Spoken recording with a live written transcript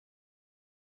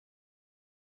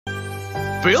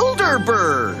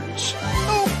Builder-Birds.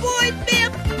 Oh boy,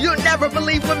 Pip! You'll never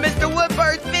believe what Mr.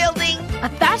 Woodbird's building. A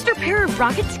faster pair of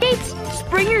rocket skates?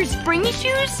 Springer's springy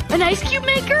shoes? An ice cube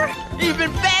maker?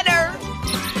 Even better,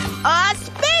 a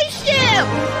spaceship!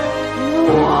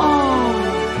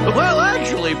 Whoa! Well,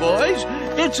 actually, boys,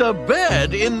 it's a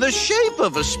bed in the shape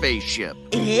of a spaceship.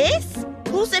 It is?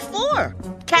 Who's it for?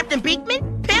 Captain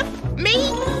Beekman? Pip? Me?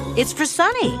 It's for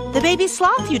Sunny, the baby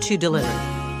sloth you two delivered.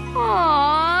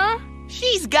 Aww.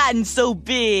 She's gotten so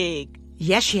big.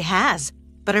 Yes, she has.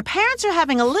 But her parents are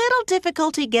having a little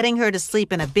difficulty getting her to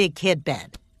sleep in a big kid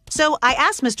bed. So I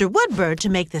asked Mr. Woodbird to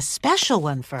make this special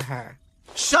one for her.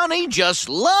 Sunny just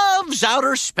loves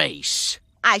outer space.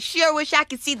 I sure wish I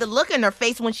could see the look in her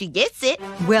face when she gets it.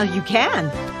 Well, you can.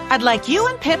 I'd like you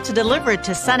and Pip to deliver it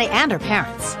to Sunny and her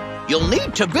parents. You'll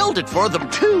need to build it for them,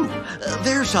 too.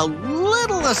 There's a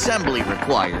little assembly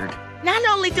required. Not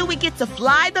only do we get to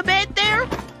fly the bed there,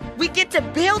 we get to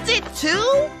build it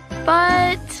too?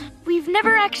 But we've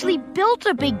never actually built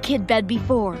a big kid bed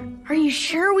before. Are you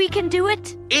sure we can do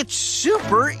it? It's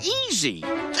super easy,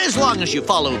 as long as you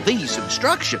follow these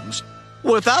instructions.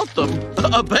 Without them,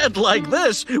 a bed like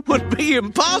this would be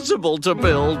impossible to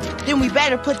build. Then we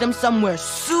better put them somewhere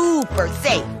super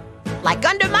safe, like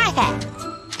under my hat.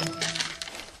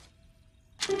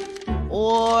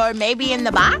 Or maybe in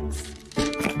the box?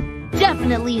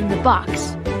 Definitely in the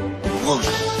box. Whoosh.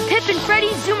 Pip and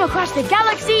Freddy zoom across the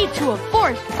galaxy to a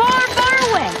forest far, far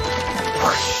away.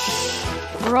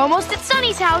 We're almost at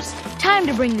Sunny's house. Time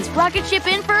to bring this rocket ship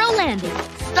in for a landing.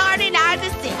 Starting our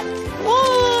descent.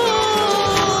 Whoosh!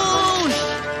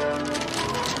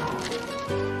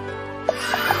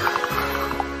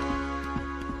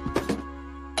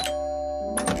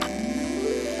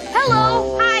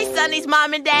 Hello. Hi, Sunny's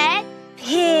mom and dad.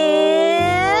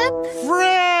 Pip.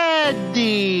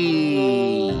 Freddy!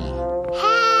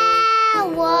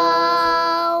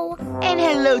 Hello. And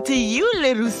hello to you,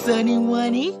 little Sunny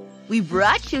Oneie. We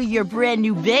brought you your brand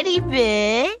new Betty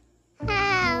bed.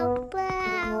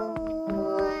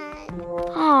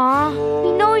 Aw,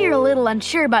 we know you're a little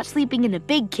unsure about sleeping in a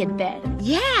big kid bed.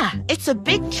 Yeah, it's a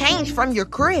big change from your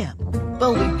crib.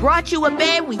 But we brought you a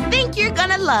bed we think you're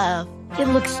gonna love. It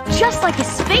looks just like a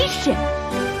spaceship.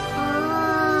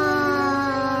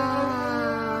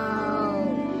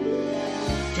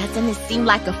 Doesn't it seem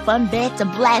like a fun bed to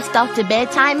blast off to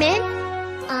bedtime in?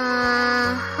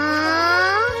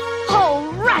 All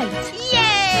right.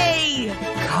 Yay!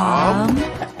 Come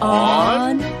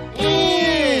on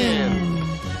in.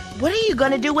 What are you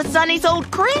gonna do with Sunny's old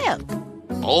crib?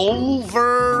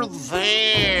 Over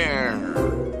there.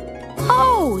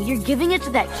 Oh, you're giving it to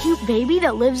that cute baby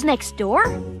that lives next door?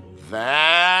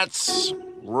 That's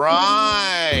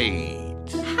right.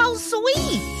 How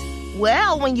sweet!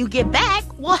 Well, when you get back,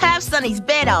 we'll have Sunny's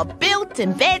bed all built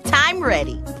and bedtime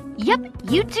ready. Yep,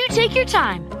 you two take your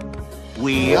time.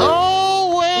 We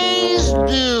always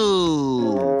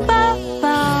do.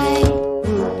 Bye-bye.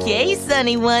 Okay,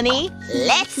 Sunny Oneie,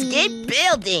 let's get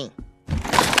building.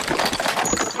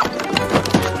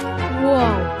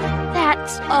 Whoa,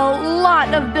 that's a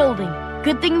lot of building.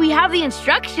 Good thing we have the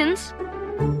instructions.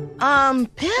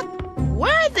 Pip,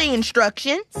 where are the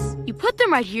instructions? You put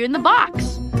them right here in the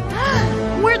box.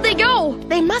 Where'd they go?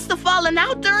 They must have fallen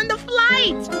out during the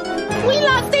flight. We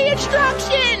lost the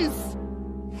instructions.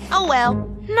 Oh well.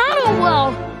 Not oh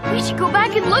well. We should go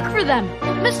back and look for them.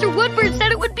 Mr. Woodbird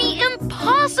said it would be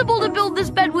impossible to build this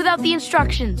bed without the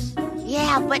instructions.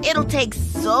 Yeah, but it'll take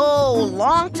so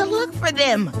long to look for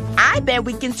them. I bet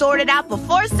we can sort it out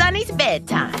before Sunny's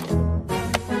bedtime.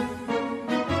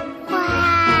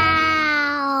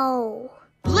 Wow.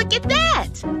 Look at that.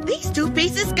 These two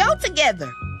pieces go together.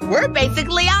 We're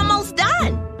basically almost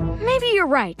done. Maybe you're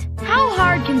right. How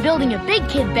hard can building a big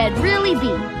kid bed really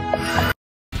be?